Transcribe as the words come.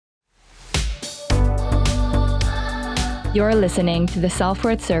You're listening to The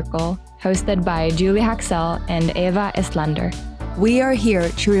Self-Worth Circle, hosted by Julie Haxel and Eva Estlander. We are here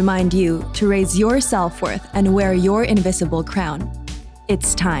to remind you to raise your self-worth and wear your invisible crown.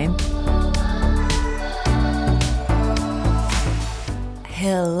 It's time.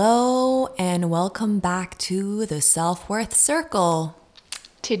 Hello and welcome back to The Self-Worth Circle.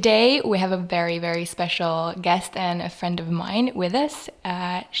 Today we have a very, very special guest and a friend of mine with us.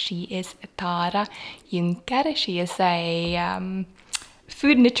 She is Tara Junker. She is a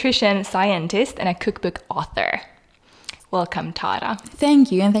food nutrition scientist and a cookbook author. Welcome, Tara.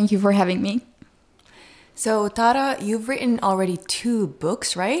 Thank you, and thank you for having me. So, Tara, you've written already 2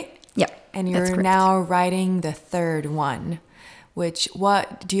 books, right? Yeah, and you're now writing the 3rd one.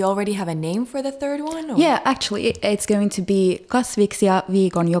 Do you already have a name for the 3rd one? Or? Yeah, actually, it's going to be Kasviksia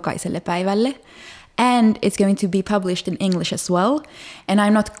viikon jokaiselle päivälle. And it's going to be published in English as well. And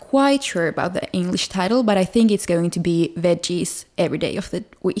I'm not quite sure about the English title, but I think it's going to be Veggies Every Day of the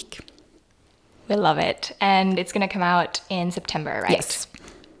Week. We love it. And it's going to come out in September, right? Yes.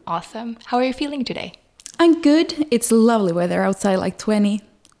 Awesome. How are you feeling today? I'm good. It's lovely weather outside, like 20,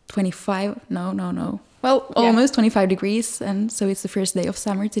 25. No. Well, almost 25 degrees, and so it's the first day of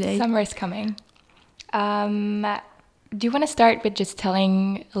summer today. Summer is coming. Do you want to start with just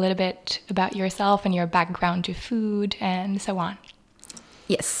telling a little bit about yourself and your background to food and so on?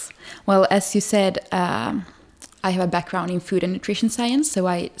 Yes. Well, as you said, I have a background in food and nutrition science, so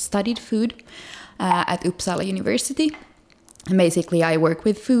I studied food at Uppsala University. And basically, I work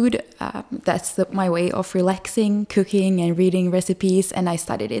with food. That's my way of relaxing, cooking, and reading recipes, and I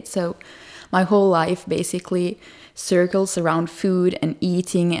studied it. So my whole life basically circles around food and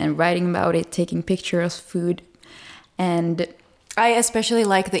eating and writing about it, taking pictures of food. And I especially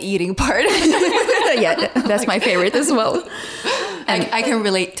like the eating part. Yeah, that's my favorite as well. And I can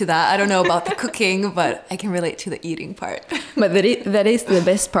relate to that. I don't know about the cooking, but I can relate to the eating part. But that is the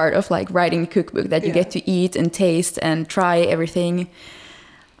best part of like writing a cookbook, that you get to eat and taste and try everything.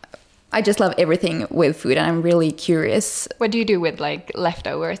 I just love everything with food, and I'm really curious. What do you do with like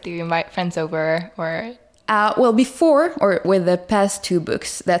leftovers? Do you invite friends over or? Well, before or with the past 2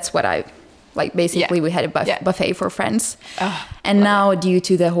 books, that's what I like. Basically, we had a buffet for friends, and now due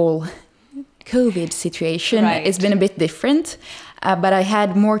to the whole COVID situation, it's been a bit different. But I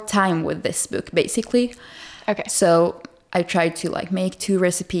had more time with this book, basically. Okay. So I tried to like make 2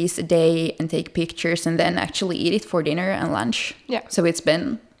 recipes a day and take pictures, and then actually eat it for dinner and lunch. Yeah. So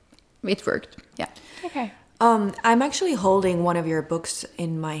it worked. Yeah. Okay. I'm actually holding one of your books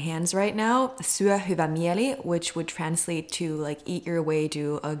in my hands right now, Syö hyvä mieli, which would translate to like eat your way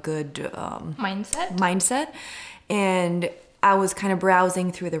to a good mindset. And I was kind of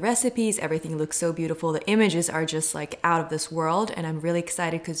browsing through the recipes. Everything looks so beautiful. The images are just like out of this world. And I'm really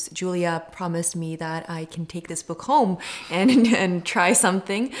excited because Julia promised me that I can take this book home and try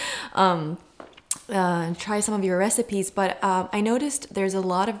something. Try some of your recipes, but I noticed there's a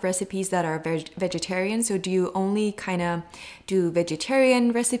lot of recipes that are vegetarian. So do you only kind of do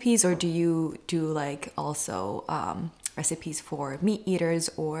vegetarian recipes, or do you do like also recipes for meat eaters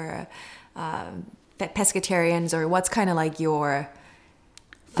or pescatarians, or what's kind of like your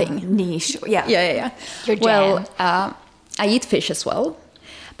thing? Niche? Yeah. Your jam. Well, I eat fish as well,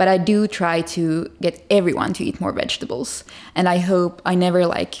 but I do try to get everyone to eat more vegetables, and I hope I never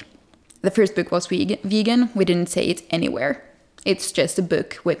like. The first book was vegan. We didn't say it anywhere. It's just a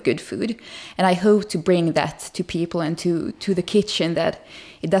book with good food. And I hope to bring that to people and to the kitchen, that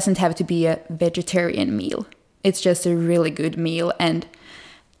it doesn't have to be a vegetarian meal. It's just a really good meal. And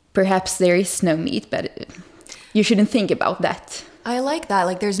perhaps there is no meat, but you shouldn't think about that. I like that.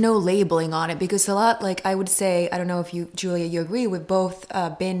 Like there's no labeling on it, because a lot, like I would say, I don't know if you, Julia, you agree, with both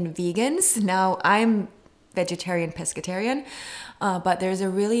been vegans. Now I'm vegetarian, pescatarian. But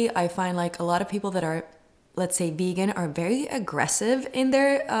I find like a lot of people that are, let's say, vegan are very aggressive in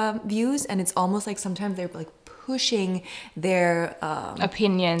their views. And it's almost like sometimes they're like pushing their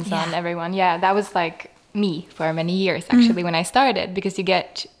opinions on everyone. Yeah, that was like me for many years, actually, when I started, because you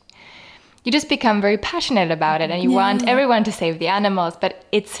just become very passionate about it, and you want everyone to save the animals, but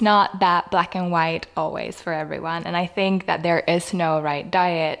it's not that black and white always for everyone. And I think that there is no right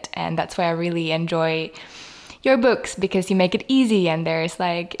diet, and that's why I really enjoy your books, because you make it easy, and there's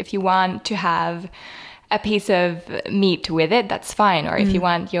like, if you want to have a piece of meat with it, that's fine. Or if you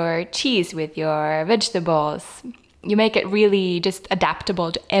want your cheese with your vegetables, you make it really just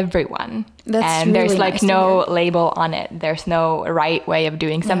adaptable to everyone. And there's like nice no label on it. There's no right way of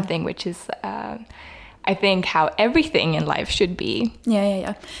doing something, which is, I think, how everything in life should be.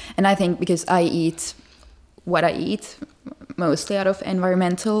 Yeah. And I think because I eat what I eat, mostly out of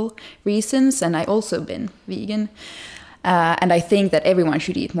environmental reasons, and I also been vegan. And I think that everyone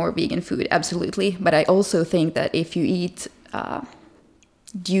should eat more vegan food, absolutely. But I also think that if you eat,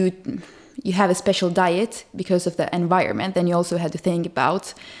 you have a special diet because of the environment, then you also have to think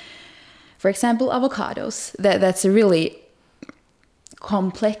about, for example, avocados. That's a really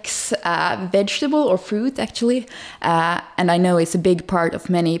complex vegetable or fruit, actually. And I know it's a big part of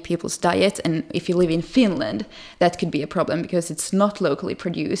many people's diet. And if you live in Finland, that could be a problem because it's not locally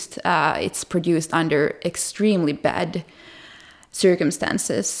produced. It's produced under extremely bad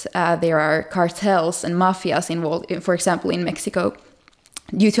circumstances. There are cartels and mafias involved, for example, in Mexico.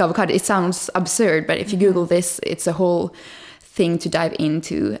 Due to avocado, it sounds absurd, but if you Google this, it's a whole thing to dive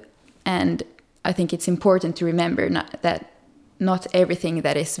into. And I think it's important to remember that not everything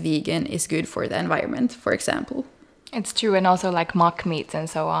that is vegan is good for the environment, for example. It's true. And also like mock meats and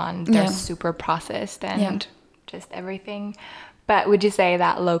so on, they're super processed and just everything. But would you say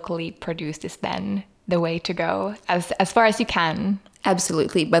that locally produced is then the way to go as far as you can?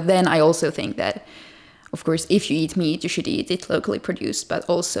 Absolutely. But then I also think that, of course, if you eat meat, you should eat it locally produced, but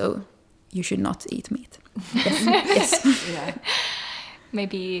also you should not eat meat. Yes. Yeah.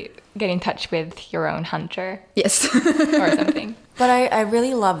 Maybe get in touch with your own hunter. Yes. Or something. But I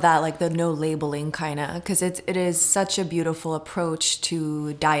really love that, like the no labeling kind of, because it is such a beautiful approach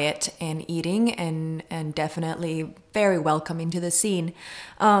to diet and eating, and definitely very welcoming to the scene.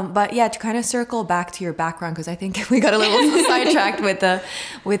 But yeah, to kind of circle back to your background, because I think we got a little sidetracked with the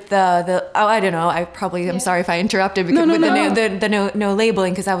I don't know. I'm sorry if I interrupted because the no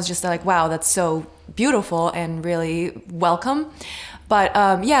labeling, because I was just like, wow, that's so beautiful and really welcome. But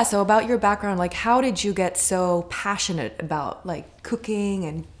so about your background, like how did you get so passionate about like cooking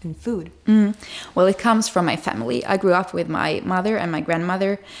and food? Well, it comes from my family. I grew up with my mother and my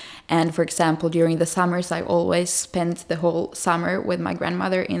grandmother. And for example, during the summers, I always spent the whole summer with my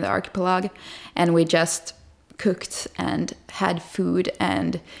grandmother in the archipelago. And we just cooked and had food.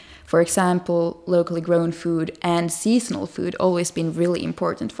 And for example, locally grown food and seasonal food always been really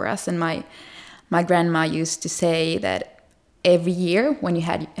important for us. And my grandma used to say that every year when you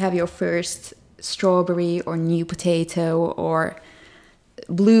have your first strawberry or new potato or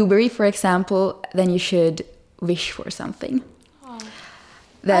blueberry, for example, then you should wish for something.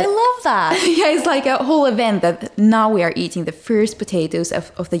 I love that. Yeah, it's like a whole event that now we are eating the first potatoes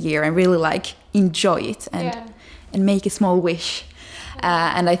of the year and really like enjoy it and make a small wish.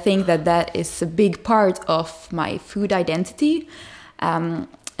 And I think that is a big part of my food identity. And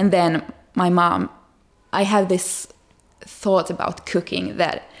then my mom, I have this thought about cooking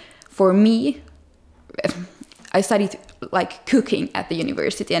that for me, I studied like cooking at the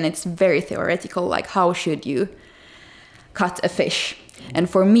university, and it's very theoretical, like how should you cut a fish? And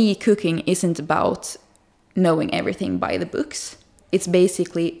for me, cooking isn't about knowing everything by the books. It's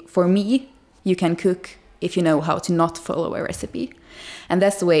basically, for me, you can cook if you know how to not follow a recipe. And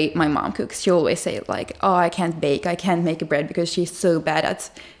that's the way my mom cooks. She always say like, oh, I can't bake, I can't make a bread because she's so bad at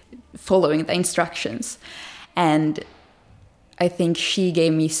following the instructions. And I think she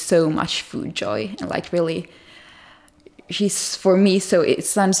gave me so much food joy, and like really, she's for me, so it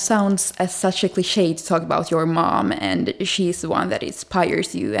sounds as such a cliche to talk about your mom, and she's the one that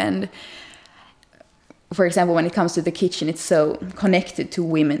inspires you. And for example, when it comes to the kitchen, it's so connected to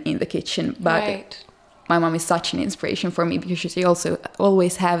women in the kitchen, but my mom is such an inspiration for me because she also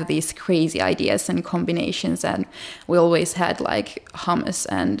always have these crazy ideas and combinations, and we always had like hummus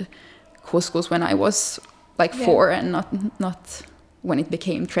and couscous when I was like 4 and not when it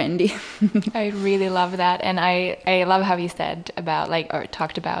became trendy. I really love that. And I love how you said about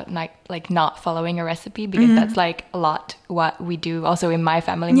talked about like not following a recipe, because that's like a lot what we do also in my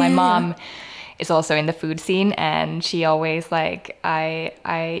family. My mom is also in the food scene, and she always like,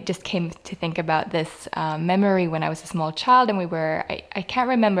 I just came to think about this memory when I was a small child, and I can't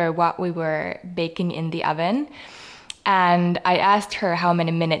remember what we were baking in the oven. And I asked her how many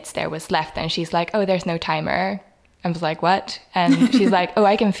minutes there was left, and she's like, oh, there's no timer. I was like, what? And she's like, oh,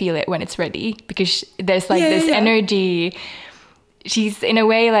 I can feel it when it's ready, because there's like this energy. She's in a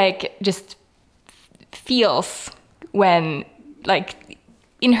way like just feels when like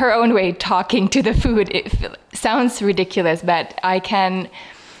in her own way talking to the food. It sounds ridiculous, but I can,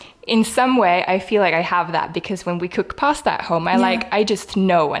 in some way, I feel like I have that, because when we cook pasta at home, I just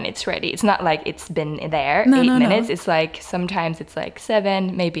know when it's ready. It's not like it's been there 8 minutes. It's like sometimes it's like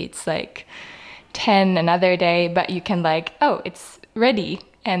 7, maybe it's like 10 another day, but you can like, oh, it's ready,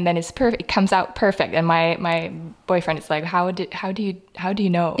 and then it's perfect. It comes out perfect. And my boyfriend is like, how do you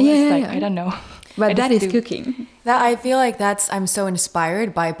know? I don't know. But that is cooking. That I feel like I'm so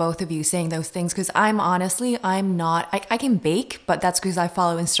inspired by both of you saying those things because I'm not, I can bake, but that's because I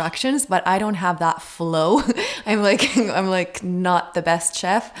follow instructions, but I don't have that flow. I'm like not the best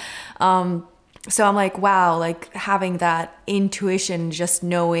chef. So I'm like, wow, like having that intuition, just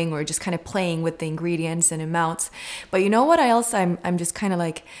knowing or just kind of playing with the ingredients and amounts. But you know what else I'm just kind of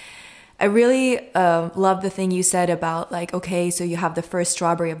like, I really love the thing you said about like, okay, so you have the first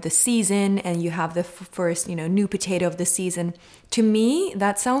strawberry of the season and you have the first, new potato of the season. To me,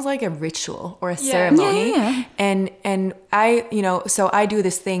 that sounds like a ritual or a ceremony. Yeah. And I, so I do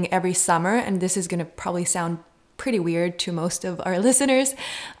this thing every summer, and this is going to probably sound pretty weird to most of our listeners.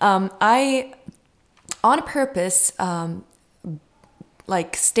 I, on purpose,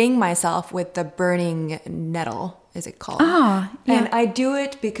 like sting myself with the burning nettle. Is it called? Yeah. And I do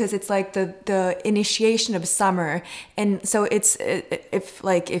it because it's like the initiation of summer. And so it's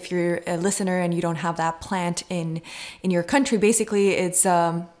if you're a listener and you don't have that plant in your country, basically it's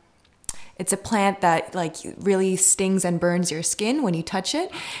a plant that like really stings and burns your skin when you touch it.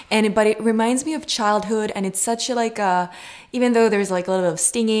 But it reminds me of childhood, and it's such a even though there's like a little bit of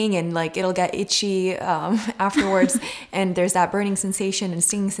stinging and like it'll get itchy afterwards, and there's that burning sensation and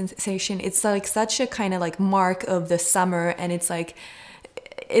stinging sensation, it's like such a kind of like mark of the summer, and it's like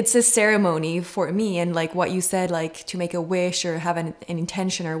it's a ceremony for me. And like what you said, like to make a wish or have an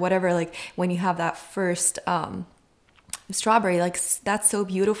intention or whatever, like when you have that first strawberry, like that's so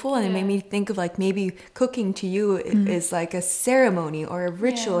beautiful, and it made me think of like maybe cooking to you is like a ceremony or a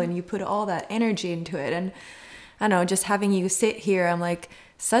ritual, and you put all that energy into it. And I don't know, just having you sit here, I'm like,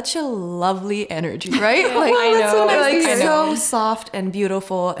 such a lovely energy, right? Like I know, so nice. Like so soft and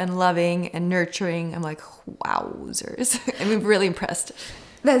beautiful and loving and nurturing. I'm like, wowzers. I'm really impressed.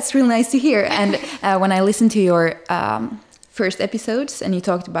 That's really nice to hear. And when I listened to your first episodes and you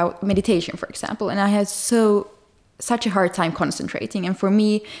talked about meditation, for example, and I had such a hard time concentrating. And for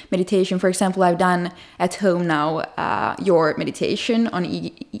me, meditation, for example, I've done at home now your meditation on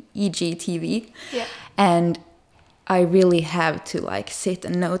EGTV. Yeah. And I really have to like sit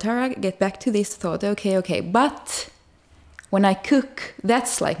and know, Tara, get back to this thought. Okay. But when I cook,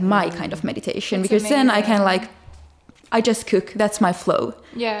 that's like my kind of meditation. That's because amazing. Then I kind of like, I just cook. That's my flow.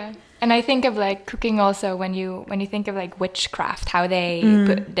 Yeah. And I think of like cooking also when you think of like witchcraft, how they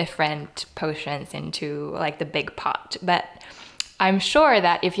put different potions into like the big pot. But I'm sure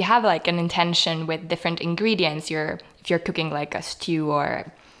that if you have like an intention with different ingredients, if you're cooking like a stew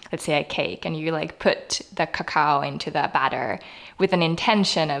or let's say a cake, and you like put the cacao into the batter with an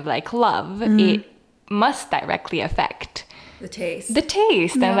intention of like love, it must directly affect the taste.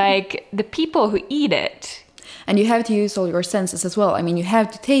 And like the people who eat it. And you have to use all your senses as well. I mean, you have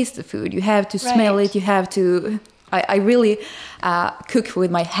to taste the food, you have to smell it, you have to... I really cook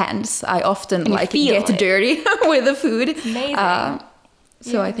with my hands. I often get dirty with the food. It's amazing.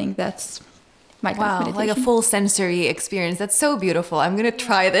 I think that's my kind of meditation. Like a full sensory experience. That's so beautiful. I'm going to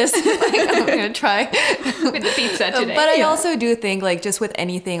try this. I'm going to try with the pizza today. But I also do think like just with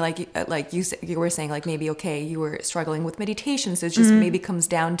anything, like you were saying, like maybe, okay, you were struggling with meditation. So it just maybe comes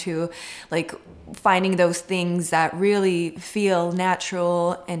down to like finding those things that really feel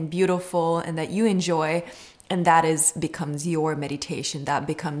natural and beautiful and that you enjoy. And that becomes your meditation. That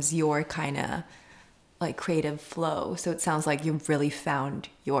becomes your kind of like creative flow. So it sounds like you've really found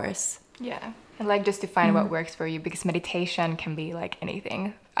yours. Yeah. And like just to find what works for you, because meditation can be like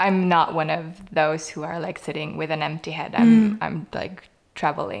anything. I'm not one of those who are like sitting with an empty head. I'm like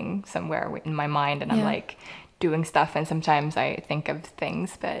traveling somewhere in my mind, and I'm like doing stuff, and sometimes I think of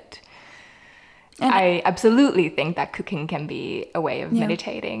things, but I absolutely think that cooking can be a way of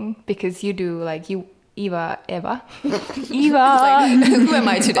meditating, because you do like Eva. Like, who am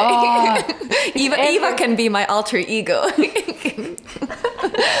I today? Eva can be my alter ego.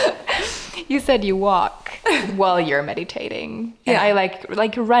 You said you walk while you're meditating. And I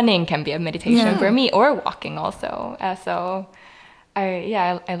like running can be a meditation for me, or walking also. So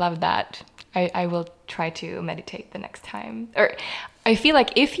I love that. I will try to meditate the next time. Or I feel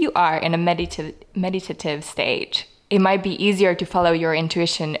like if you are in a meditative stage, it might be easier to follow your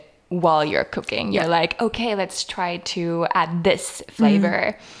intuition while you're cooking. You're like, okay, let's try to add this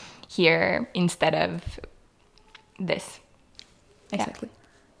flavor here instead of this. Exactly.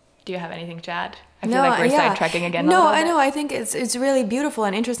 Do you have anything to add? I feel like we're sidetracking again. No, I know. I think it's really beautiful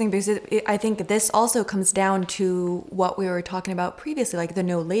and interesting, because I think this also comes down to what we were talking about previously, like the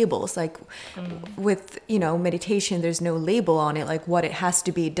no labels. Like with, meditation, there's no label on it. Like what it has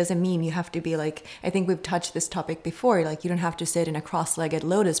to be doesn't mean you have to be like, I think we've touched this topic before. Like you don't have to sit in a cross-legged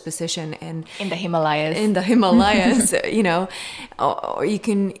lotus position and in the Himalayas, or you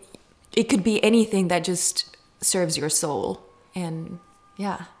can, it could be anything that just serves your soul. And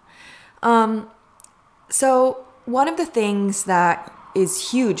yeah. So one of the things that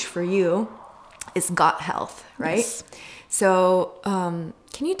is huge for you is gut health, right? Yes. So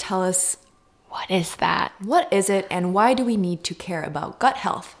can you tell us, what is that? What is it, and why do we need to care about gut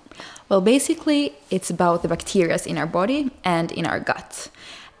health? Well, basically, it's about the bacteria in our body and in our gut.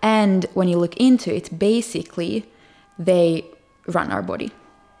 And when you look into it, basically, they run our body.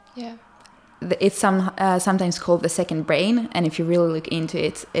 Yeah. It's sometimes called the second brain, and if you really look into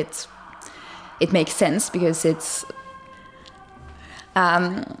it, it makes sense because it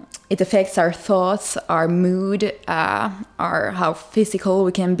affects our thoughts, our mood, our how physical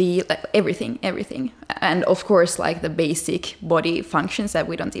we can be, like everything, and of course, like the basic body functions that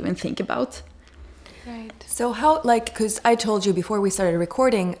we don't even think about. Right. So how, like, because I told you before we started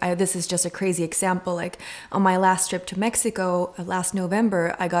recording, this is just a crazy example. Like on my last trip to Mexico last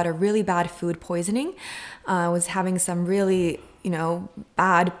November, I got a really bad food poisoning. I was having some really,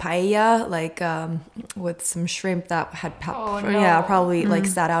 bad paella, like with some shrimp that had probably like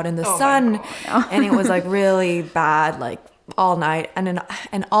sat out in the sun, and it was like really bad, like all night, and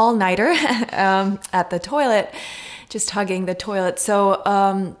an all-nighter at the toilet, just hugging the toilet. So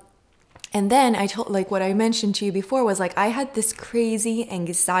and then I told, like what I mentioned to you before was like I had this crazy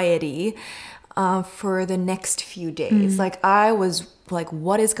anxiety for the next few days. Like I was like,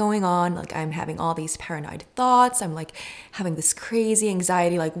 what is going on? Like I'm having all these paranoid thoughts. I'm like having this crazy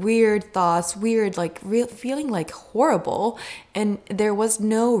anxiety, like weird thoughts, like feeling like horrible. And there was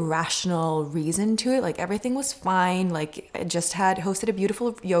no rational reason to it. Like everything was fine. Like I just had hosted a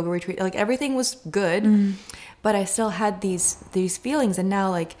beautiful yoga retreat. Like everything was good. But I still had these feelings, and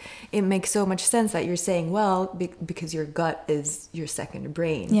now like it makes so much sense that you're saying, well, because your gut is your second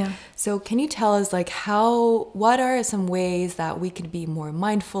brain. Yeah. So can you tell us like what are some ways that we could be more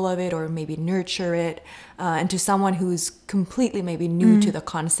mindful of it, or maybe nurture it, and to someone who's completely maybe new to the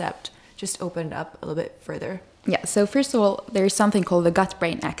concept, just open it up a little bit further. Yeah, so first of all, there's something called the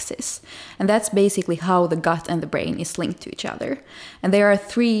gut-brain axis, and that's basically how the gut and the brain is linked to each other. And there are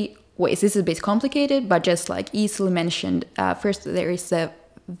 3 ways. This is a bit complicated, but just like easily mentioned. First, there is the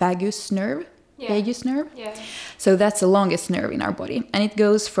vagus nerve. Yeah. So that's the longest nerve in our body, and it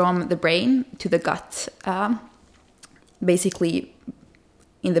goes from the brain to the gut, basically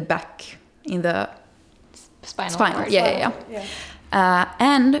in the back, in the spinal. Yeah.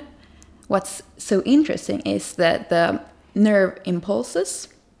 And what's so interesting is that the nerve impulses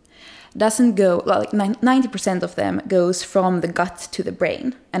doesn't go, like 90% of them goes from the gut to the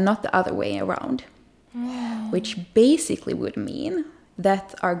brain and not the other way around. Which basically would mean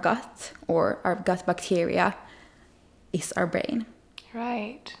that our gut or our gut bacteria is our brain.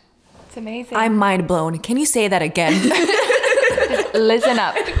 Right. It's amazing. I'm mind blown. Can you say that again? Just listen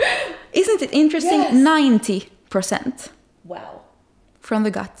up. Isn't it interesting? Yes. 90%. Wow. From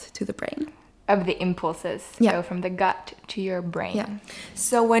the gut to the brain. Of the impulses. Yeah. So from the gut to your brain. Yeah.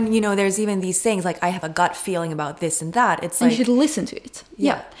 So when, there's even these things like I have a gut feeling about this and that, it's like... you should listen to it.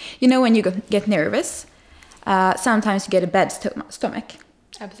 Yeah. When you get nervous, sometimes you get a bad stomach.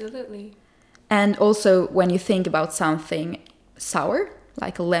 Absolutely. And also when you think about something sour,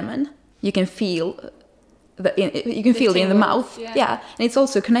 like a lemon, you can feel it in the mouth. Yeah. And it's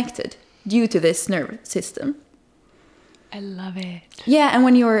also connected due to this nerve system. I love it. Yeah, and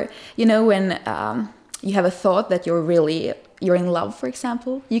when you're, when you have a thought that you're in love, for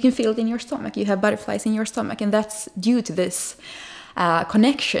example, you can feel it in your stomach. You have butterflies in your stomach, and that's due to this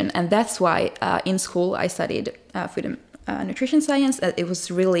connection. And that's why in school I studied food and nutrition science. It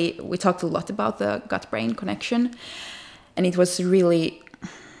was really, we talked a lot about the gut-brain connection, and it was really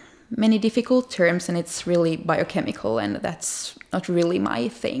many difficult terms, and it's really biochemical, and that's not really my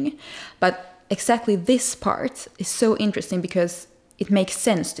thing. But exactly this part is so interesting because it makes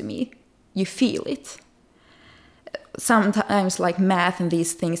sense to me. You feel it. Sometimes like math and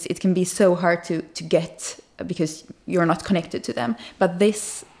these things, it can be so hard to get because you're not connected to them. But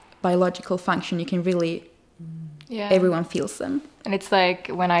this biological function, you can really, everyone feels them. And it's like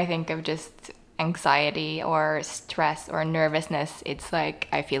when I think of just anxiety or stress or nervousness, it's like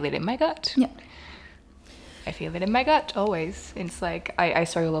I feel it in my gut. Yeah. I feel it in my gut always. It's like I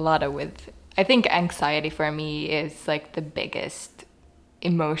struggle a lot with... I think anxiety for me is like the biggest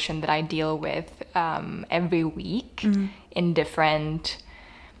emotion that I deal with every week in different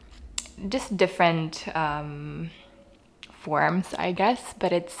forms, I guess.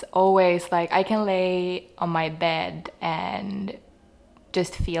 But it's always like I can lay on my bed and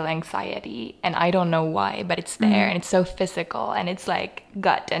just feel anxiety, and I don't know why, but it's there, and it's so physical, and it's like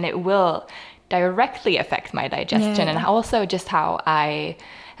gut, and it will directly affect my digestion, and also just how I,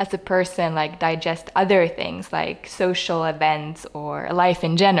 as a person, like digest other things like social events or life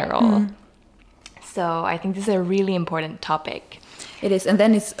in general. So I think this is a really important topic. It is, and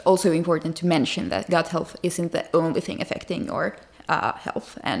then it's also important to mention that gut health isn't the only thing affecting your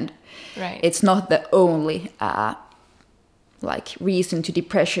health, and it's not the only like reason to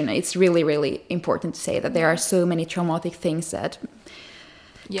depression. It's really, really important to say that there are so many traumatic things that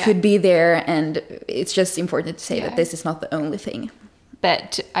could be there, and it's just important to say that this is not the only thing.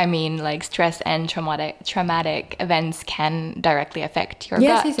 But I mean, like stress and traumatic events can directly affect your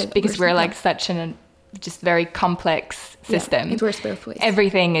gut, because we're like such an just very complex system. It works both ways.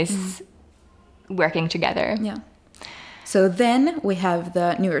 Everything is working together. Yeah. So then we have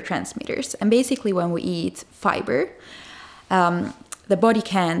the neurotransmitters, and basically when we eat fiber, the body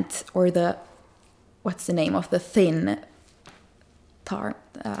can't, or what's the name of the thin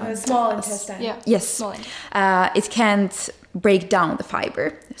small intestine. Yeah. Yes. Small intestine. It can't break down the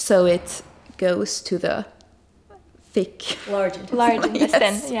fiber, so it goes to the thick large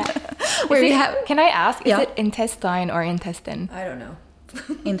intestine. Yeah. Where we have. Can I ask? Is it intestine or intestine? I don't know.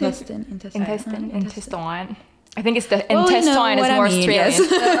 Intestine. I think it's the intestine is more Australian.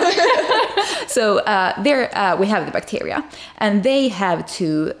 Yes. So there we have the bacteria, and they have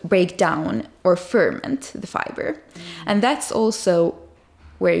to break down or ferment the fiber, and that's also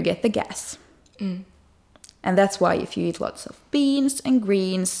where you get the gas. And that's why if you eat lots of beans and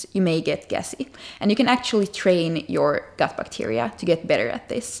greens, you may get gassy. And you can actually train your gut bacteria to get better at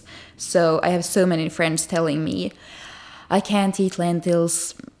this. So I have so many friends telling me, I can't eat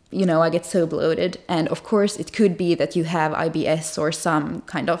lentils, I get so bloated. And of course, it could be that you have IBS or some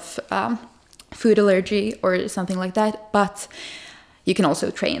kind of food allergy or something like that. But you can also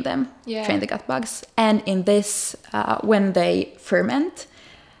train them, train the gut bugs. And in this, when they ferment,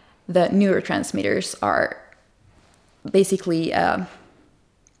 the neurotransmitters are basically a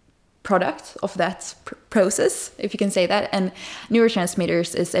product of that process, if you can say that. And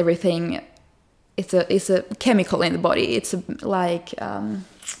neurotransmitters is everything. It's a chemical in the body. It's like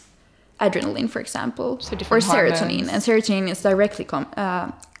adrenaline, for example, or serotonin. And serotonin is directly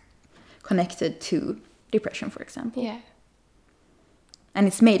connected to depression, for example. Yeah. And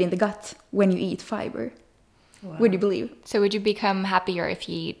it's made in the gut when you eat fiber. Wow. Would you believe? So would you become happier if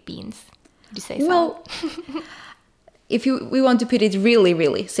you eat beans? Would you say so? Well, if we want to put it really,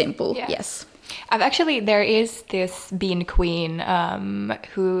 really simple, yes. There is this bean queen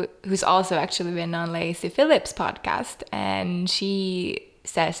who's also actually been on Lacey Phillips' podcast, and she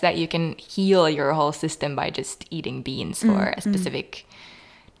says that you can heal your whole system by just eating beans for a specific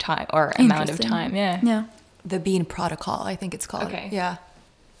time or amount of time. Yeah. The Bean Protocol, I think it's called. Okay.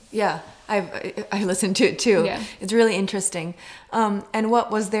 Yeah. I listened to it too. Yeah. It's really interesting. And what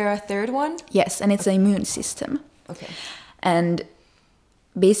was there a third one? Yes, and it's the immune system. Okay. And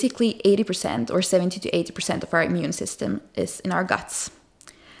basically 80% or 70 to 80% of our immune system is in our guts.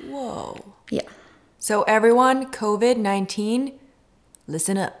 Whoa. Yeah. So everyone, COVID-19,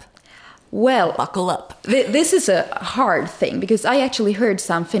 listen up. Well, buckle up. This is a hard thing, because I actually heard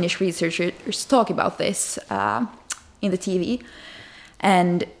some Finnish researchers talk about this in the TV.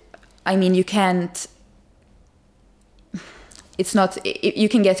 And I mean, you can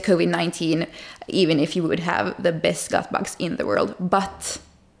get COVID-19 even if you would have the best gut bugs in the world. But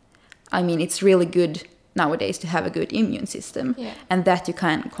I mean, it's really good nowadays to have a good immune system, and that you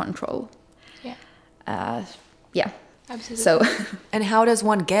can control. Yeah. Absolutely. So, and how does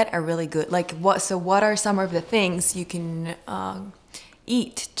one get a really good, what are some of the things you can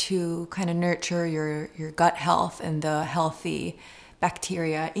eat to kind of nurture your gut health and the healthy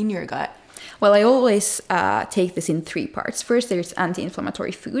bacteria in your gut? Well, I always take this in three parts. First, there's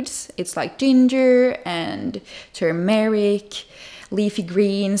anti-inflammatory foods. It's like ginger and turmeric, leafy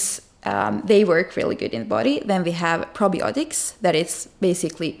greens. They work really good in the body. Then we have probiotics, that is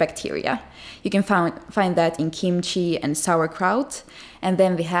basically bacteria. You can find that in kimchi and sauerkraut. And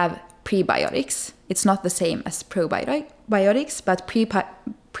then we have prebiotics. It's not the same as probiotics, but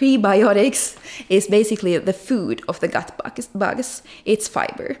prebiotics is basically the food of the gut bugs. It's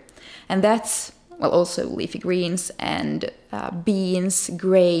fiber. And that's, well, also leafy greens and beans,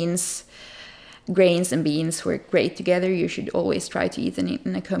 grains. Grains and beans work great together. You should always try to eat them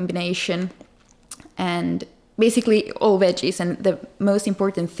in a combination. And basically all veggies. And the most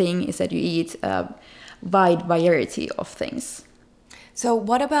important thing is that you eat a wide variety of things. So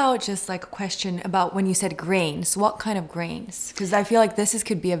what about just like a question about when you said grains, what kind of grains? Because I feel like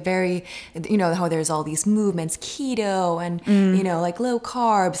could be a very, how there's all these movements, keto and, like low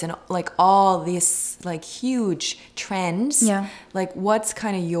carbs and like all these like huge trends. Yeah. Like what's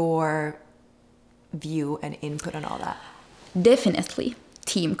kind of your view and input on all that? Definitely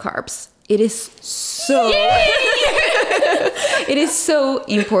team carbs. It is so it is so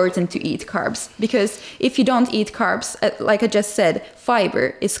important to eat carbs, because if you don't eat carbs, like I just said,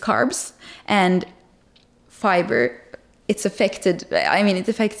 fiber is carbs, and fiber, it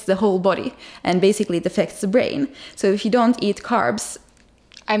affects the whole body, and basically it affects the brain. So if you don't eat carbs,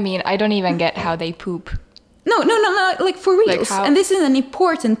 I mean, I don't even get how they poop. No, like for reals. Like and this is an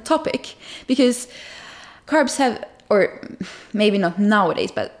important topic, because carbs have, or maybe not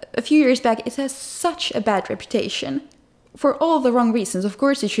nowadays, but a few years back, it has such a bad reputation for all the wrong reasons. Of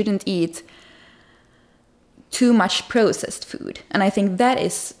course, you shouldn't eat too much processed food. And I think that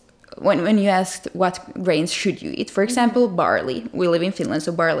is, when you asked what grains should you eat, for example, barley. We live in Finland,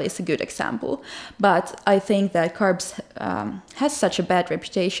 so barley is a good example. But I think that carbs has such a bad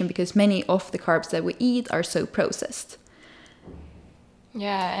reputation because many of the carbs that we eat are so processed.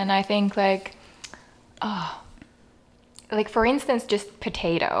 Yeah, and I think like for instance, just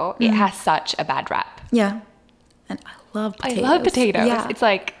potato, it has such a bad rap. Yeah. And I love potatoes. I love potatoes. Yeah. It's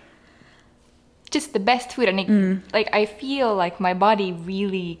like just the best food. And like I feel like my body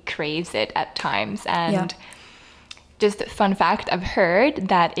really craves it at times. And just fun fact, I've heard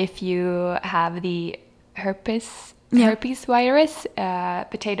that if you have the herpes virus,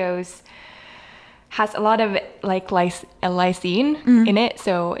 potatoes has a lot of like lysine in it.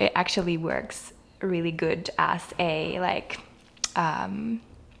 So it actually works really good as a like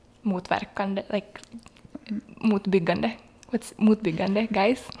motverkande, like motbyggande. What's motbyggande,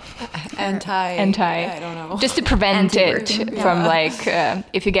 guys? Anti. I don't know. Just to prevent it from like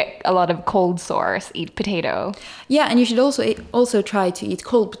if you get a lot of cold sores, eat potato. Yeah, and you should also try to eat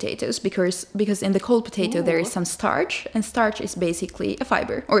cold potatoes, because in the cold potato there is some starch, and starch is basically a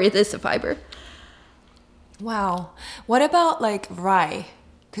fiber, or it is a fiber. Wow. What about like rye?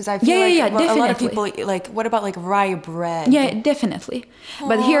 Because I feel a lot of people like. What about like rye bread? Yeah, definitely.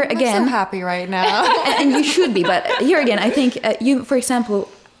 But here again, I'm so happy right now, and you should be. But here again, I think you, for example,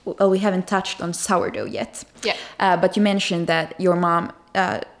 we haven't touched on sourdough yet. Yeah. But you mentioned that your mom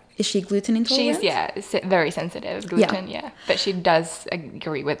is she gluten intolerant? She's very sensitive gluten. Yeah. But she does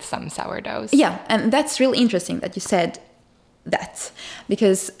agree with some sourdoughs. Yeah, and that's really interesting that you said that,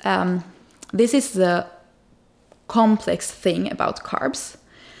 because this is the complex thing about carbs.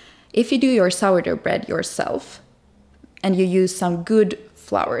 If you do your sourdough bread yourself and you use some good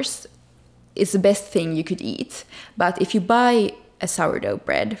flours, it's the best thing you could eat. But if you buy a sourdough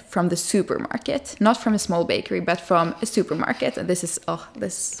bread from the supermarket, not from a small bakery, but from a supermarket, and this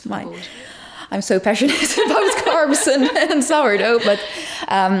is my... I'm so passionate about carbs and sourdough, but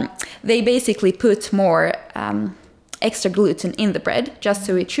they basically put more extra gluten in the bread just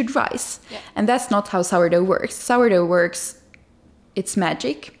so it should rise. Yeah. And that's not how sourdough works. Sourdough works, it's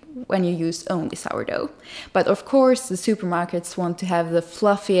magic when you use only sourdough. But of course, the supermarkets want to have the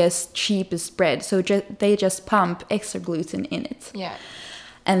fluffiest, cheapest bread, so they just pump extra gluten in it. Yeah.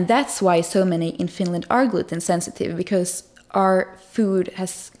 And that's why so many in Finland are gluten sensitive, because our food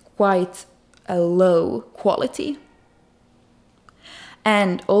has quite a low quality.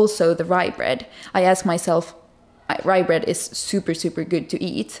 And also the rye bread. I ask myself, rye bread is super, super good to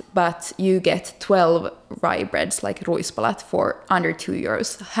eat, but you get 12 rye breads like ruispalat for under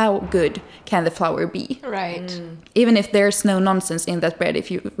 €2. How good can the flour be? Right. Even if there's no nonsense in that bread,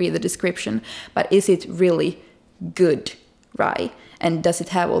 if you read the description, but is it really good rye? And does it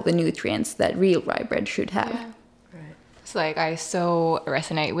have all the nutrients that real rye bread should have? Yeah. Right. It's like, I so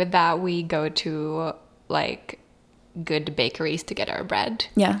resonate with that. We go to like good bakeries to get our bread.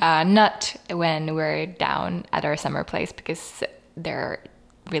 Yeah. Not when we're down at our summer place, because there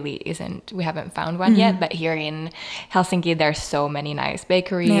really isn't, we haven't found one yet, but here in Helsinki there's so many nice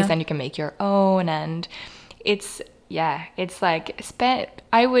bakeries and you can make your own, and it's like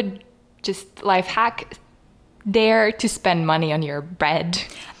I would just life hack, dare to spend money on your bread.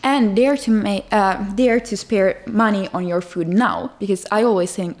 And dare to spare money on your food now, because I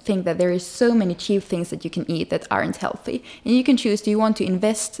always think that there is so many cheap things that you can eat that aren't healthy. And you can choose, do you want to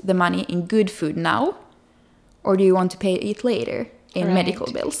invest the money in good food now, or do you want to pay it later in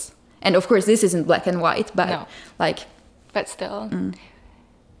medical bills? And of course, this isn't black and white, but no. like... But still,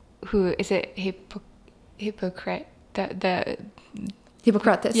 who is it? Hippocrates? The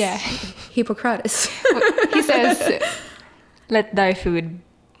Hippocrates. Yeah. Hippocrates. He says, let thy food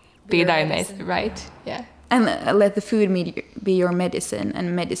be thy medicine, right? Yeah. And let the food be your medicine,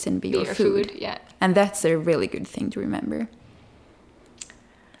 and medicine be your food. Yeah. And that's a really good thing to remember.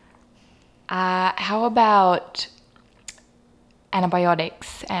 How about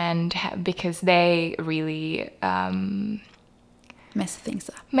antibiotics? And because they really Mess things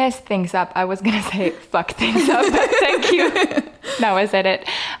up. Mess things up. I was going to say fuck things up, but thank you. Now I said it.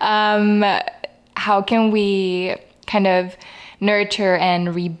 How can we kind of nurture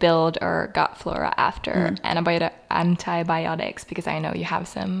and rebuild our gut flora after antibiotics? Because I know you have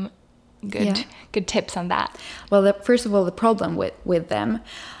some good tips on that. Well, first of all, the problem with them,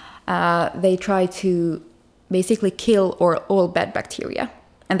 they try to basically kill all bad bacteria.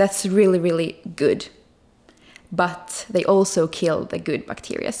 And that's really, really good. But they also kill the good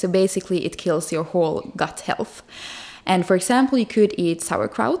bacteria. So basically it kills your whole gut health. And for example, you could eat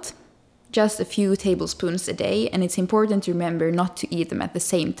sauerkraut, just a few tablespoons a day. And it's important to remember not to eat them at the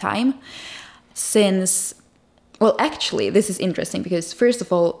same time. Well, actually, this is interesting because first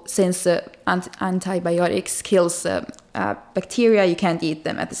of all, since antibiotics kills bacteria, you can't eat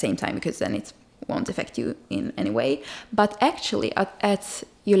them at the same time because then it won't affect you in any way. But actually at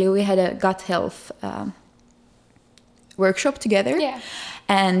Julia, we had a gut health workshop together. Yeah.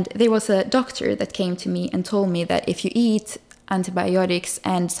 And there was a doctor that came to me and told me that if you eat antibiotics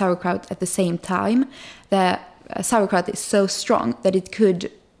and sauerkraut at the same time, the sauerkraut is so strong that it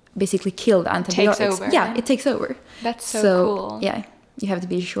could basically kill the antibiotics. Takes over. Yeah, it takes over. That's so cool. Yeah, you have to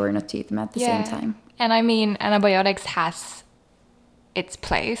be sure not to eat them at the same time. And I mean, antibiotics has its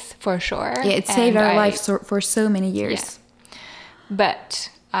place for sure. Yeah, it saved our lives for so many years. Yeah. But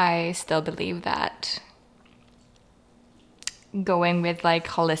I still believe that going with like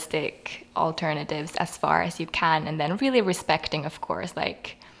holistic alternatives as far as you can, and then really respecting, of course,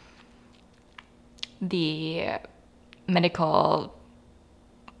 like the medical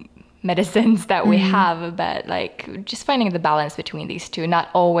medicines that we have, but like just finding the balance between these two, not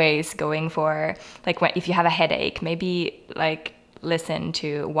always going for like if you have a headache, maybe like listen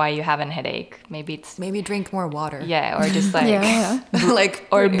to why you have a headache. Maybe drink more water. Yeah, or just like like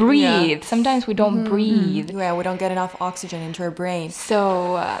or breathe. Yeah. Sometimes we don't breathe. Yeah, we don't get enough oxygen into our brain.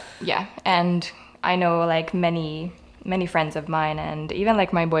 So and I know like many friends of mine, and even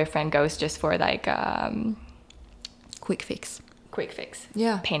like my boyfriend goes just for like quick fix.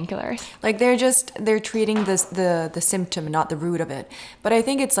 Yeah, painkillers. Like they're treating the symptom, not the root of it. But I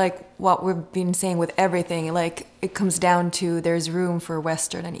think it's like what we've been saying with everything. Like it comes down to there's room for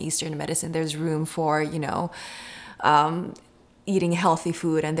Western and Eastern medicine. There's room for eating healthy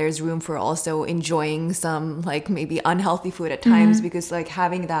food, and there's room for also enjoying some like maybe unhealthy food at times, because like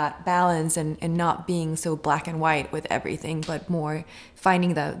having that balance and not being so black and white with everything, but more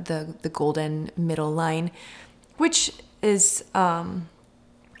finding the golden middle line, which is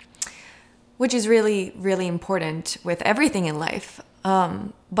really, really important with everything in life.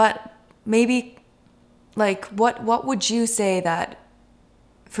 But maybe like what would you say that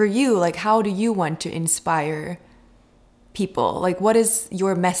for you, like how do you want to inspire people? Like what is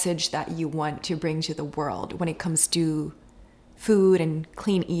your message that you want to bring to the world when it comes to food and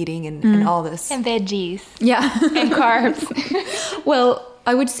clean eating and all this? And veggies. Yeah. And carbs. Well,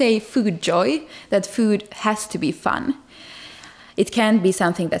 I would say food joy, that food has to be fun. It can't be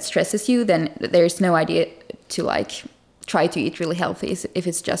something that stresses you, then there's no idea to like try to eat really healthy if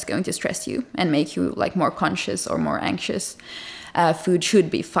it's just going to stress you and make you like more conscious or more anxious. Food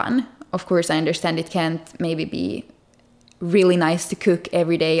should be fun. Of course, I understand it can't maybe be really nice to cook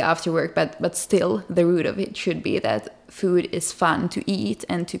every day after work, but still the root of it should be that food is fun to eat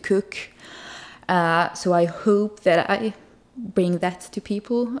and to cook. So I hope that I bring that to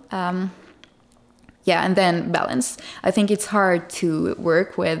people. And then balance. I think it's hard to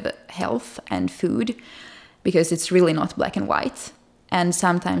work with health and food because it's really not black and white. And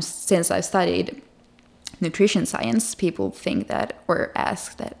sometimes, since I've studied nutrition science, people think that or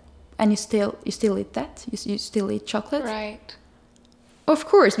ask that, and you still eat that? You still eat chocolate? Right. Of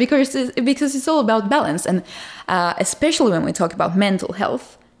course, because it's all about balance. And especially when we talk about mental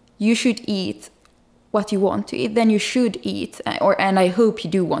health, you should eat what you want to eat, then you should eat, and I hope you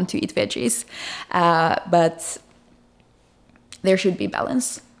do want to eat veggies, but there should be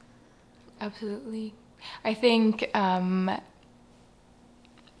balance. Absolutely. I think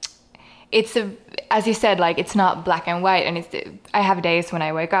it's as you said, like it's not black and white, and I have days when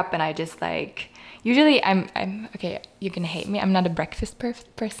I wake up and I just like, usually I'm okay, you can hate me, I'm not a breakfast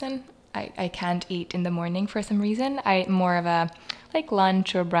person. I can't eat in the morning for some reason. I'm more of a like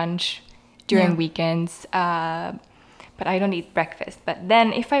lunch or brunch during weekends, but I don't eat breakfast. But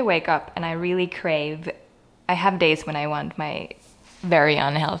then if I wake up and I really crave, I have days when I want my very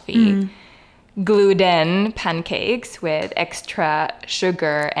unhealthy gluten pancakes with extra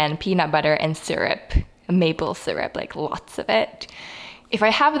sugar and peanut butter and syrup, maple syrup, like lots of it. If I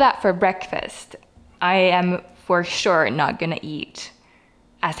have that for breakfast, I am for sure not gonna eat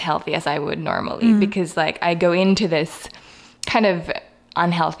as healthy as I would normally, because like I go into this kind of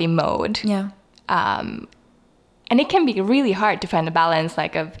unhealthy mode. Yeah. And it can be really hard to find a balance,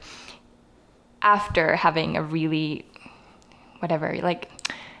 like of after having a really, whatever, like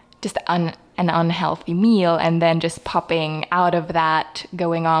just an unhealthy meal, and then just popping out of that,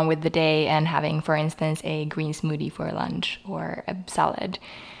 going on with the day and having, for instance, a green smoothie for lunch or a salad.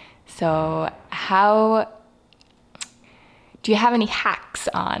 So do you have any hacks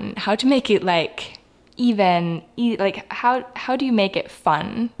on how to make it like even, like how do you make it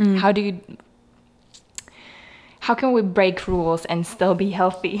fun? How can we break rules and still be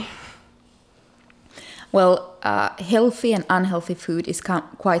healthy? Well, healthy and unhealthy food is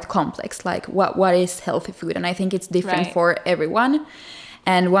quite complex. Like, what is healthy food? And I think it's different for everyone.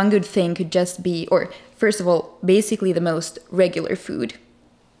 And one good thing could just be, or first of all, basically the most regular food,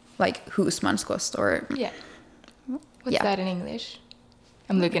 like husmanskost or... Yeah. What's that in English?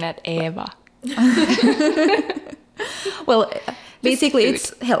 I'm looking at Eva. Well, basically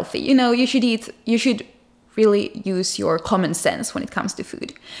it's healthy. You know, you should really use your common sense when it comes to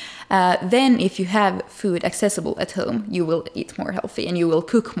food. Then if you have food accessible at home, you will eat more healthy and you will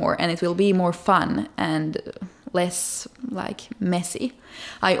cook more, and it will be more fun and less like messy.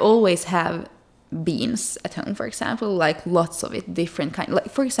 I always have beans at home, for example, like lots of it, different kind. Like,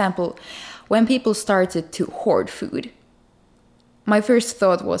 for example, when people started to hoard food, my first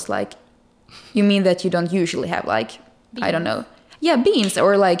thought was like, you mean that you don't usually have like, beans. I don't know. Yeah, beans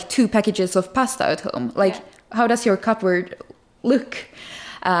or like 2 packages of pasta at home. Like, how does your cupboard look?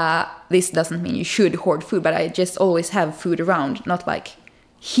 This doesn't mean you should hoard food, but I just always have food around, not like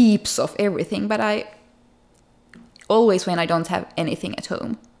heaps of everything. But I always, when I don't have anything at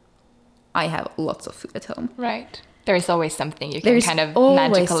home, I have lots of food at home. Right. There's always something you can kind of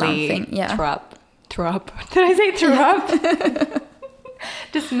magically throw up. Did I say throw up?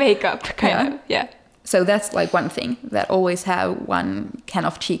 Just make up, kind of. Yeah. So that's like one thing, that always have 1 can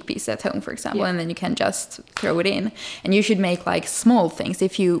of chickpeas at home, for example, and then you can just throw it in. And you should make like small things.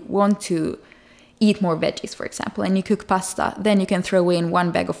 If you want to eat more veggies, for example, and you cook pasta, then you can throw in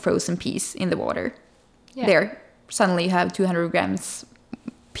 1 bag of frozen peas in the water. Yeah. There, suddenly you have 200 grams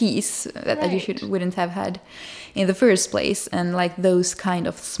peas that you wouldn't have had in the first place. And like those kind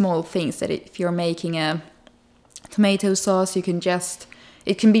of small things that if you're making a tomato sauce, you can just...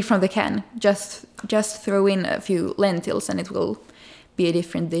 It can be from the can. Just throw in a few lentils and it will be a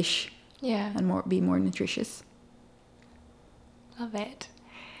different dish. Yeah. And be more nutritious. Love it.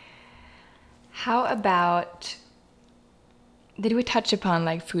 How about... Did we touch upon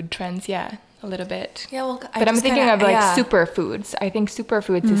like food trends? Yeah, a little bit. Yeah, well, but I'm thinking of like superfoods. I think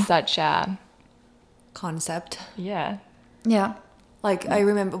superfoods is such a... concept. Yeah. Yeah. Like I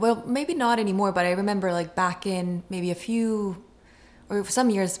remember, well, maybe not anymore, but I remember like back in maybe a few... or some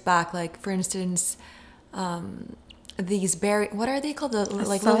years back, like for instance, these berry, what are they called? The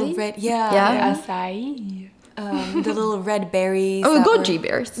like little red, acai. The little red berries. Oh, goji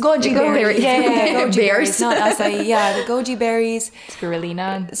berries. Goji berries. Yeah, goji berries, not acai. Yeah, the goji berries. Spirulina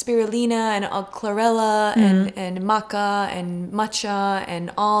and chlorella and maca and matcha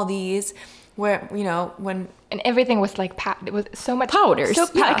and all these, where when. And everything was like it was so much powders.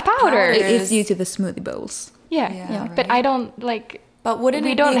 Like powders. It's due to the smoothie bowls. Yeah. Right. But I don't like. But wouldn't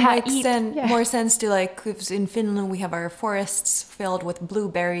it make more sense to like, because in Finland we have our forests filled with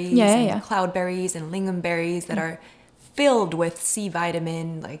blueberries and cloudberries and lingonberries that are filled with C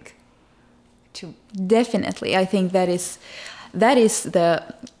vitamin, like to... Definitely. I think that is the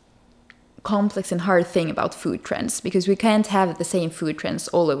complex and hard thing about food trends, because we can't have the same food trends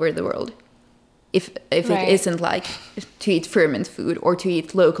all over the world. If it isn't like to eat ferment food or to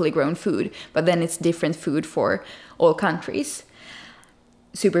eat locally grown food, but then it's different food for all countries.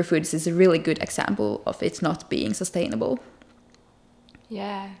 Superfoods is a really good example of it not being sustainable.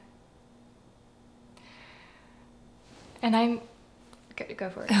 Yeah. And I'm... Go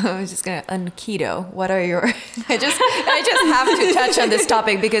for it. I was just gonna... On keto, what are your... I just have to touch on this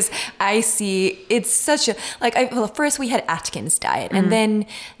topic because I see it's such a... Like, first we had Atkins diet, and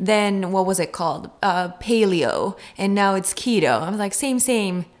then what was it called? Paleo, and now it's keto. I was like,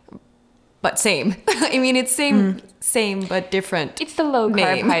 same, but same. I mean, it's same but different. It's the low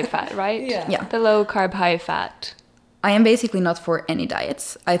carb, high fat, right? Yeah. The low carb, high fat. I am basically not for any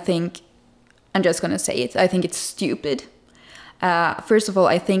diets. I think, I'm just going to say it, I think it's stupid. First of all,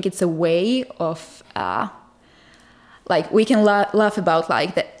 I think it's a way of, like, we can laugh about,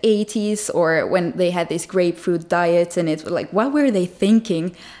 like, the 80s or when they had these grapefruit diets and it's like, what were they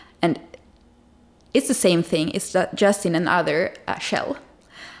thinking? And it's the same thing. It's just in another shell.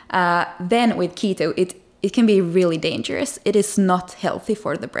 Then with keto, it can be really dangerous. It is not healthy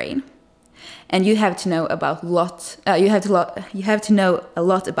for the brain. and you have to know about you have to know a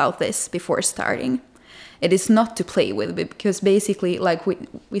lot about this before starting. It is not to play with, because basically, like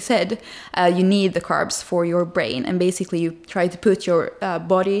we said, you need the carbs for your brain, and basically you try to put your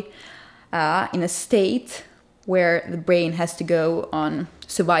body in a state where the brain has to go on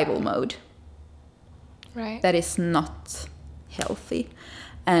survival mode. Right. That is not healthy.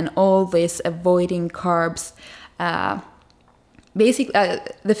 And all this avoiding carbs, basically,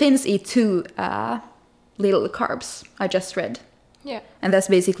 the Finns eat 2 little carbs, I just read. Yeah. And that's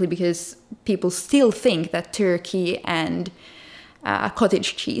basically because people still think that turkey and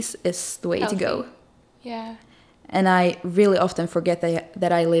cottage cheese is the way Healthy. to go. Yeah. And I really often forget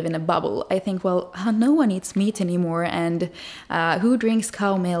that I live in a bubble. I think, well, no one eats meat anymore, and who drinks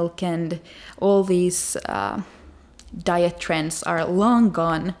cow milk, and all these diet trends are long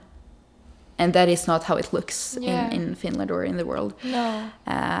gone. And that is not how it looks in Finland or in the world. No.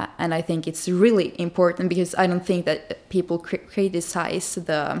 And I think it's really important, because I don't think that people criticize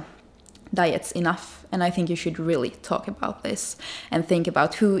the diets enough. And I think you should really talk about this and think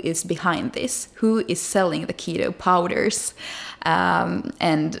about who is behind this, who is selling the keto powders.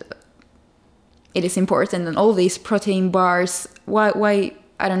 And it is important. And all these protein bars, why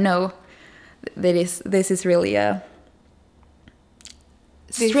I don't know, this is really a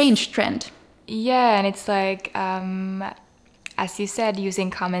strange trend. Yeah, and it's like, as you said, using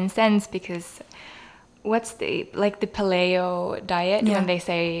common sense, because what's the paleo diet, when they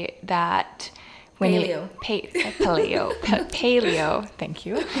say that when paleo. Paleo, thank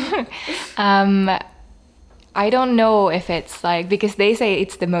you. I don't know if it's like, because they say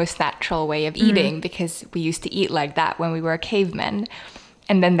it's the most natural way of eating, because we used to eat like that when we were cavemen.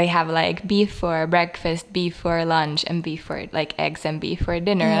 And then they have like beef for breakfast, beef for lunch, and beef for like eggs and beef for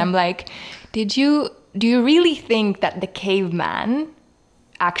dinner. And I'm like, do you really think that the caveman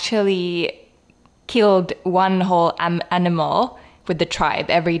actually killed one whole animal with the tribe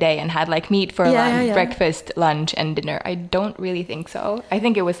every day and had like meat for breakfast, lunch, and dinner? I don't really think so. I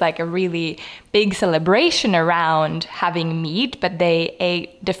think it was like a really big celebration around having meat, but they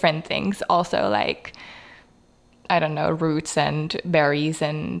ate different things also, like, I don't know, roots and berries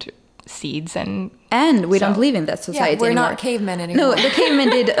and seeds and we don't live in that society we're anymore. Not cavemen anymore. No, the cavemen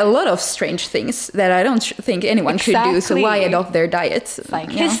did a lot of strange things that I don't think anyone should do, so why adopt their diets? It's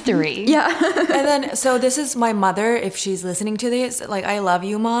like history. Yeah. And then, so this is my mother, if she's listening to this, like, I love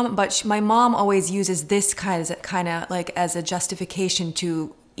you, Mom, but my mom always uses this kind of like as a justification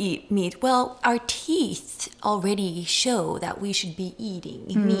to eat meat. Well, our teeth already show that we should be eating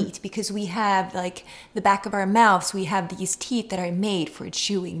meat, because we have, like, the back of our mouths, we have these teeth that are made for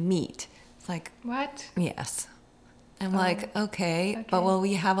chewing meat. It's like, what? Yes. I'm like, okay, but well,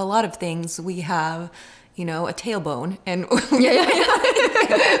 we have a lot of things. We have, a tailbone, and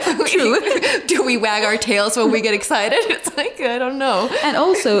True. Do we wag our tails when we get excited? It's like, I don't know. And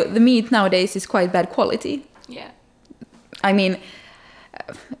also, the meat nowadays is quite bad quality. Yeah. I mean,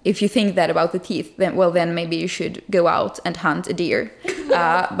 if you think that about the teeth, then maybe you should go out and hunt a deer.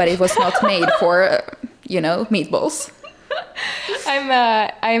 But it was not made for, meatballs.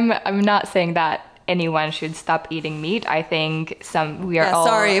 I'm not saying that anyone should stop eating meat. I think we are all...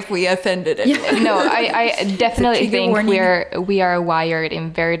 Sorry if we offended anyone. No, I definitely think we are wired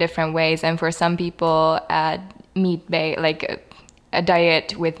in very different ways. And for some people, like a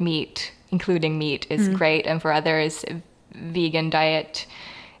diet with meat, including meat, is great. And for others, vegan diet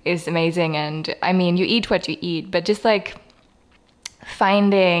is amazing. And I mean, you eat what you eat, but just like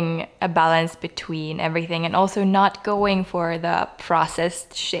finding a balance between everything, and also not going for the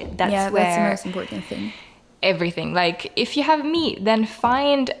processed shit. That's the most important thing. Everything, like, if you have meat, then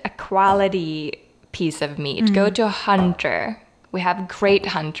find a quality piece of meat. Go to a hunter. We have great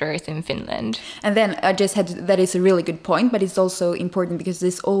hunters in Finland. And then that is a really good point, but it's also important because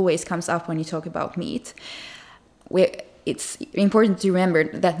this always comes up when you talk about meat. It's important to remember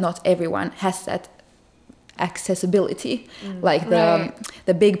that not everyone has that accessibility. Like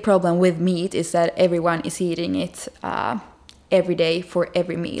the big problem with meat is that everyone is eating it every day for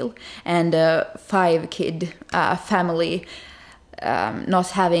every meal, and a 5-kid family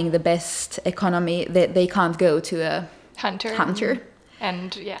not having the best economy, they can't go to a hunter.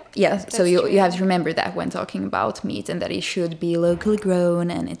 And so you have to remember that when talking about meat, and that it should be locally grown,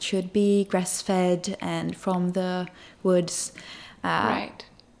 and it should be grass-fed and from the woods. Right.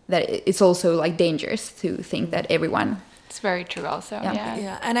 That it's also like dangerous to think that everyone... It's very true also,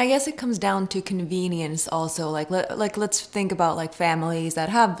 yeah. And I guess it comes down to convenience also. Like let's think about like families that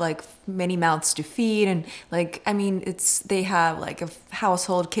have like many mouths to feed, and like, I mean, they have like a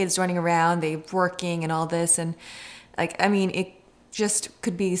household, kids running around, they're working and all this, and like, I mean, just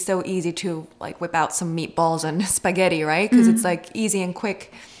could be so easy to like whip out some meatballs and spaghetti, right? Because it's like easy and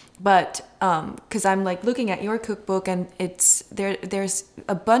quick. But because I'm like looking at your cookbook, and there's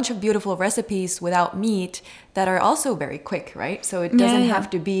a bunch of beautiful recipes without meat that are also very quick, right? So it doesn't have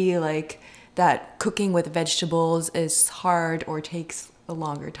to be like that cooking with vegetables is hard or takes a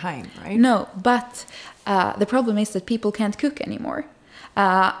longer time, right? No, but the problem is that people can't cook anymore.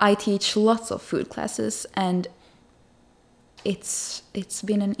 I teach lots of food classes, and it's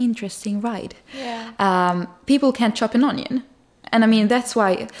been an interesting ride. Yeah. People can't chop an onion. And I mean, that's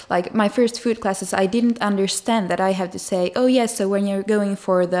why, like, my first food classes, I didn't understand that I have to say, oh, yes, so when you're going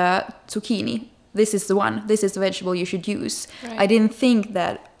for the zucchini, this is the one, this is the vegetable you should use. Right. I didn't think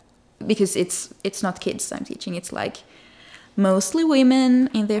that, because it's not kids I'm teaching, it's like mostly women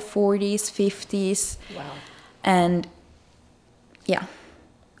in their 40s, 50s. Wow. And, yeah.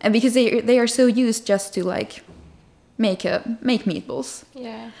 And because they are so used just to, like, make meatballs.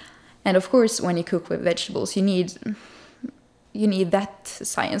 Yeah. And, of course, when you cook with vegetables, you need that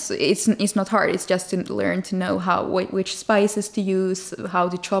science. It's not hard. It's just to learn to know which spices to use, how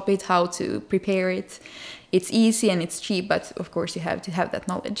to chop it, how to prepare it. It's easy and it's cheap, but of course you have to have that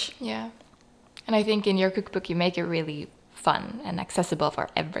knowledge. Yeah. And I think in your cookbook you make it really fun and accessible for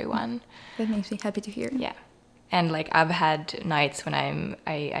everyone. That makes me happy to hear. Yeah. And like I've had nights when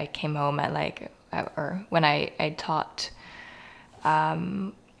I came home at like, or when I taught,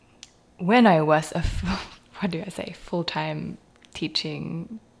 when I was full-time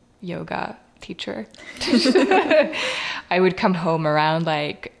teaching yoga teacher. I would come home around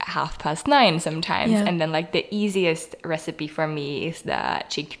like 9:30 sometimes, and then like the easiest recipe for me is the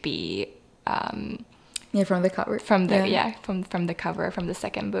chickpea. From the cover. From the cover from the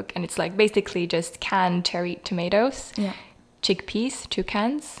second book, and it's like basically just canned cherry tomatoes, chickpeas, 2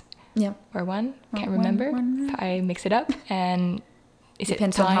 cans, or one, can't remember. I mix it up, and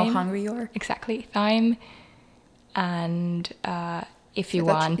depends on how hungry you are. Exactly, thyme. And if you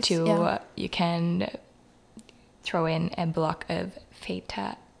want cheese, you can throw in a block of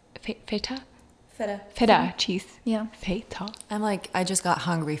feta cheese. Yeah. Feta. I'm like, I just got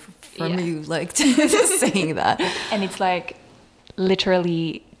hungry from you like saying that. And it's like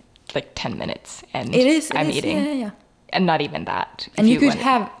literally like 10 minutes and I'm eating. Yeah. And not even that. And you could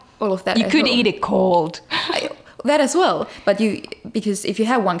have all of that. You could eat it cold. That as well, but because if you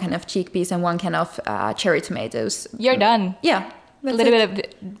have one can of chickpeas and one can of cherry tomatoes, you're done. Yeah, a little bit of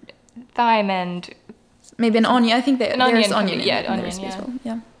thyme and maybe an onion. I think there's onion. Onion. As well.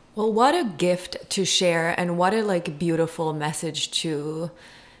 Yeah. Well, what a gift to share, and what a like beautiful message to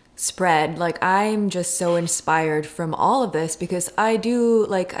spread. Like, I'm just so inspired from all of this, because I do,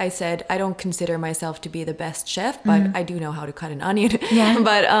 like I said, I don't consider myself to be the best chef, but I do know how to cut an onion. Yeah.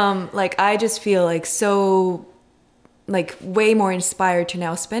 But like I just feel like so like way more inspired to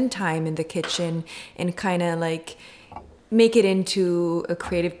now spend time in the kitchen and kind of like make it into a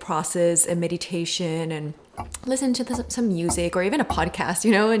creative process, a meditation, and listen to some music or even a podcast,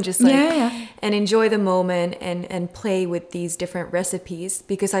 you know, and just like and enjoy the moment and play with these different recipes,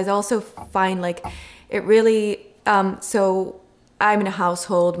 because I also find like it really so I'm in a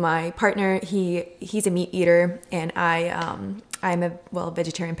household, my partner he's a meat eater, and I'm a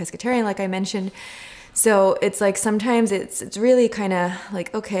vegetarian pescatarian, like I mentioned. So it's like sometimes it's really kind of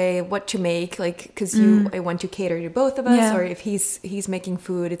like, okay, what to make, like, because I want to cater to both of us, or if he's making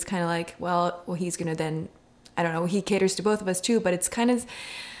food, it's kind of like, well he's gonna then, I don't know, he caters to both of us too, but it's kind of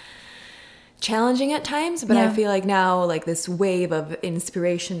challenging at times. But I feel like now, like this wave of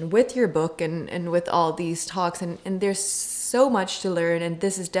inspiration with your book and with all these talks, and there's so much to learn, and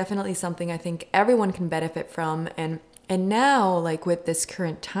this is definitely something I think everyone can benefit from. And now, like with this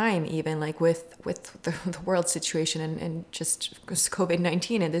current time, even like with the world situation and just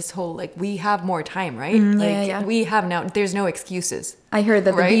COVID-19 and this whole, like, we have more time, right? We have now, there's no excuses. I heard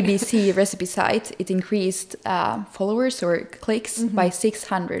that the BBC recipe site, it increased followers or clicks by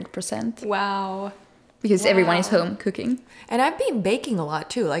 600%. Wow. Because everyone is home cooking. And I've been baking a lot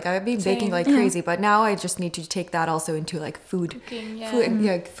too. Like I've been baking like crazy, but now I just need to take that also into like cooking,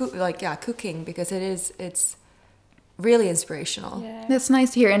 cooking, because it's really inspirational. Yeah. That's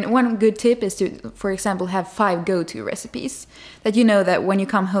nice to hear. And one good tip is to, for example, have 5 go-to recipes that you know that when you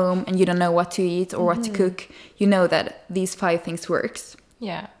come home and you don't know what to eat or what to cook, you know that these 5 things works.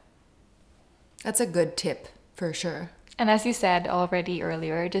 Yeah. That's a good tip for sure. And as you said already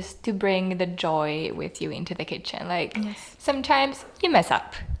earlier, just to bring the joy with you into the kitchen. Like sometimes you mess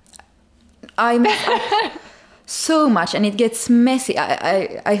up. I mess up so much, and it gets messy.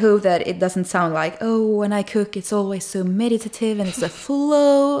 I hope that it doesn't sound like, oh, when I cook, it's always so meditative and it's a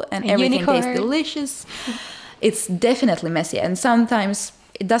flow and everything tastes delicious. it's definitely messy, and sometimes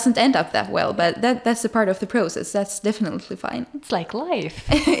it doesn't end up that well, but that's a part of the process. That's definitely fine. It's like life.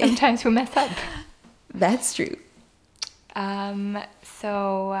 Sometimes we mess up. That's true.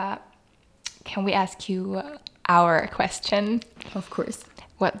 So can we ask you our question? Of course.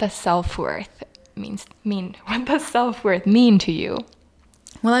 What does self-worth what does self-worth mean to you?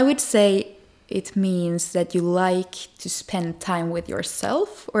 Well, I would say it means that you like to spend time with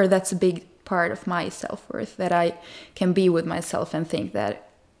yourself, or that's a big part of my self-worth, that I can be with myself and think that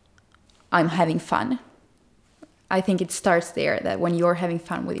I'm having fun. I think it starts there, that when you're having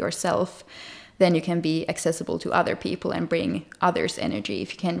fun with yourself, then you can be accessible to other people and bring others' energy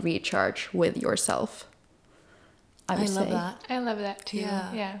if you can recharge with yourself. I love that. I love that too.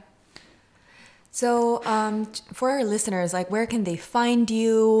 Yeah. So for our listeners, like, where can they find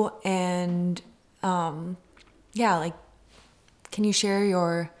you? And like, can you share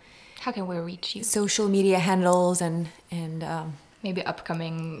your... How can we reach you? Social media handles and maybe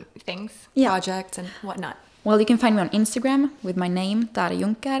upcoming things, projects and whatnot. Well, you can find me on Instagram with my name, Tara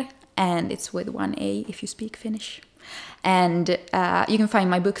Junker, and it's with one A if you speak Finnish. And you can find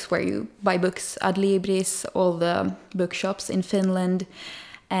my books where you buy books, Adlibris, all the bookshops in Finland.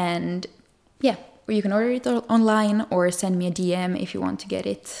 And or you can order it online or send me a DM if you want to get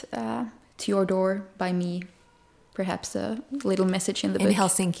it to your door by me. Perhaps a little message in the book. In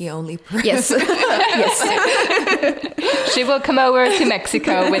Helsinki only. Yes. Yes. She will come over to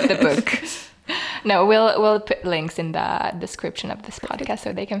Mexico with the book. No, we'll put links in the description of this podcast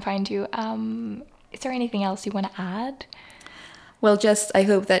so they can find you. Is there anything else you want to add? Well, just I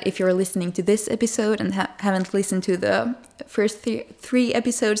hope that if you're listening to this episode and haven't listened to the first three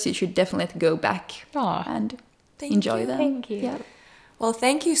episodes, you should definitely go back and enjoy them. Thank you. Yeah. Well,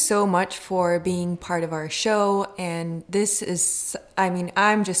 thank you so much for being part of our show. And this is,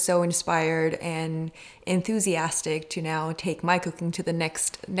 I'm just so inspired and enthusiastic to now take my cooking to the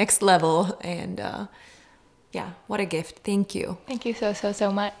next level. And what a gift. Thank you. Thank you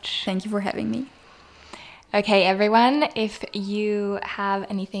so much. Thank you for having me. Okay, everyone, if you have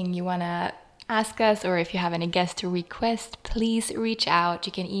anything you want to ask us or if you have any guest request, please reach out.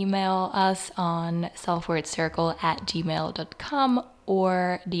 You can email us on selfworthcircle@gmail.com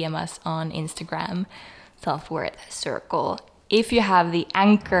or DM us on Instagram, selfworthcircle. If you have the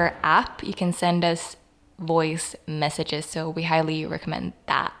Anchor app, you can send us voice messages, so we highly recommend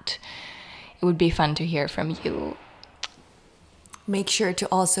that. It would be fun to hear from you. Make sure to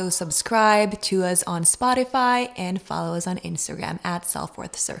also subscribe to us on Spotify and follow us on Instagram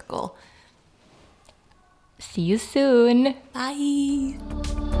 @selfworthcircle. See you soon. Bye.